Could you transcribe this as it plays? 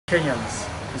Kenyans,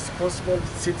 responsible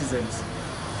citizens,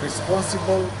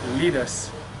 responsible leaders.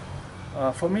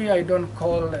 For me, I don't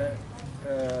call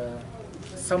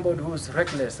somebody who's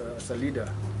reckless as a leader.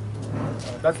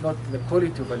 That's not the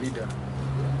quality of a leader.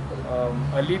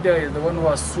 A leader is the one who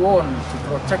has sworn to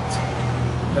protect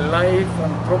the life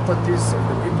and properties of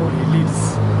the people he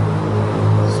leads.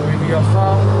 So if you are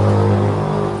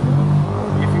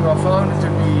found to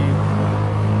be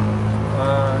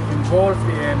involved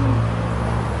in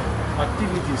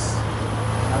activities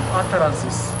and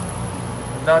utterances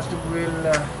that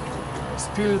will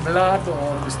spill blood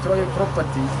or destroy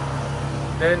property,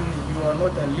 then you are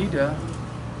not a leader.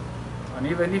 And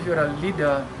even if you're a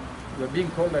leader, you're being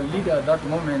called a leader at that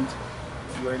moment,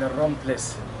 you're in a wrong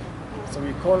place. So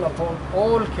we call upon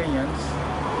all Kenyans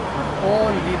and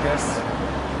all leaders,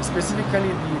 specifically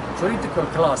the political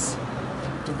class,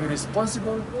 to be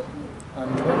responsible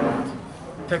and not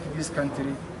take this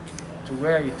country to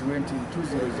where it went in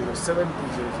 2007, 2008.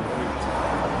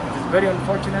 It is very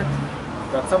unfortunate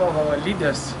that some of our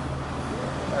leaders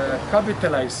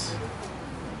capitalize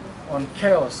on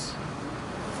chaos.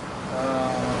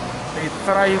 They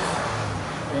thrive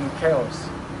in chaos.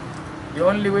 The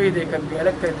only way they can be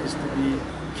elected is to be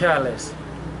careless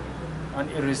and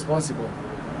irresponsible.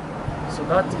 So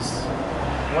that is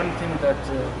one thing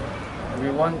that we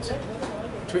want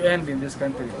to end in this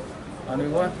country. And we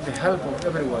want the help of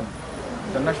everyone,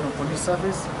 the National Police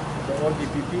Service, the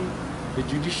ODPP, the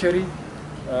judiciary,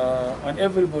 and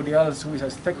everybody else who is a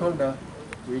stakeholder.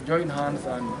 We join hands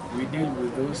and we deal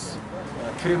with those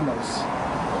criminals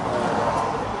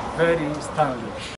very sternly.